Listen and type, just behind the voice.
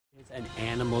An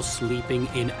animal sleeping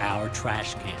in our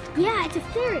trash can. Yeah, it's a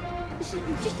ferret. This is,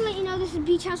 just to let you know, this is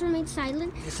Beach House Remains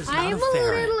Silent. This is not I am a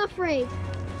ferret. a little afraid.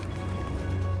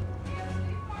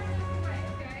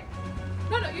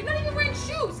 No, you're not even wearing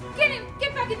shoes. Get in.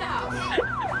 Get back in the house.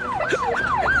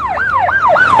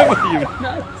 Are you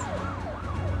nuts?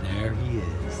 There he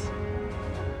is.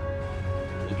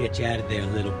 We'll get you out of there,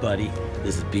 little buddy.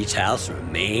 This is Beach House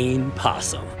Remain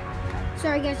Possum.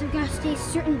 Sorry guys, I've got to stay a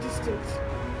certain distance.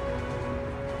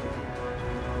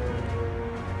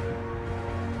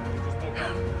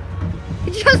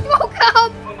 It just woke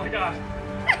up! Oh my god.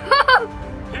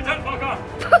 Get that fuck off!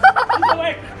 He's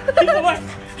awake! He's awake!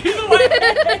 He's awake!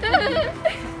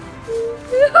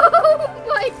 Oh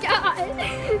my god!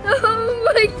 Oh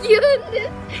my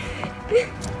goodness!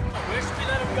 Where should we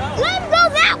let him go? Let him go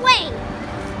that way!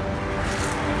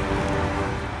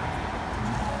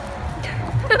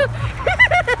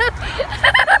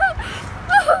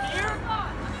 Here?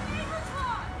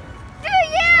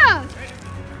 Yeah!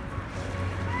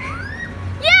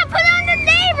 Yeah, put on the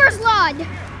neighbor's lawn!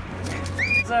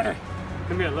 Sir,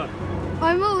 come here, look.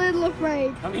 I'm a little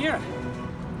afraid. Come here.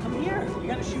 Come here. You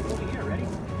gotta shoot over here. Ready?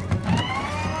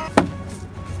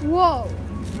 Whoa.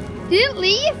 Did it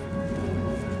leave?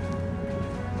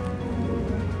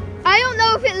 I don't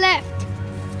know if it left.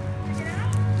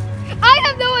 I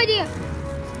have no idea.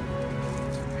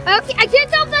 Okay, I can't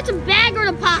tell if that's a bag or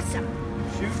a possum.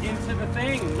 Shoot into the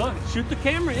thing. Look, shoot the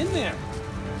camera in there.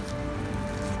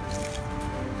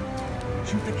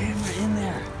 Shoot the camera in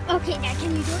there. Okay, now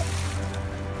can you do it?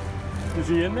 Is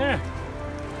he in there?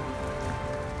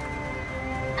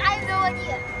 I have no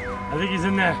idea. I think he's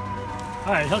in there.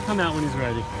 Alright, he'll come out when he's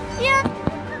ready. Yeah.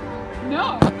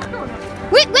 No.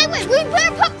 Wait. We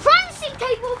better put privacy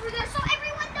tape over there so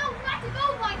everyone knows not to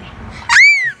go by it.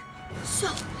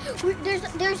 So,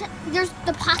 there's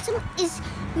the possum is,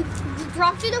 we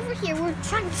dropped it over here. We're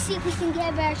trying to see if we can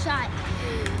get a better shot.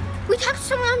 We talked to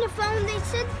someone on the phone. They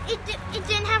said it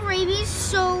didn't have rabies,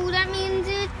 so that means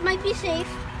it might be safe.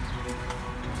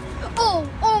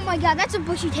 Oh my god, that's a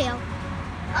bushy tail.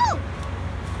 Oh,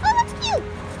 that's cute.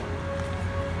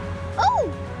 Oh.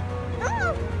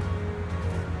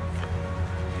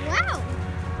 Wow.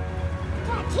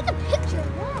 Dad, take a picture.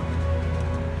 Wow.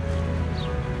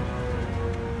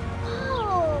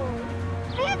 Oh,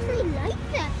 I actually like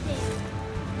that thing.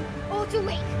 Oh, it's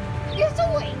awake. It's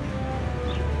awake.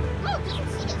 Oh, it doesn't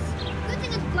see us. Good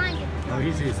thing it's blinded. Oh,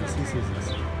 he sees us. He sees us.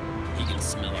 He can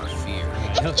smell our fear.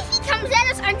 If he comes at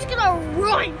us, I'm just gonna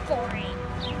run for it.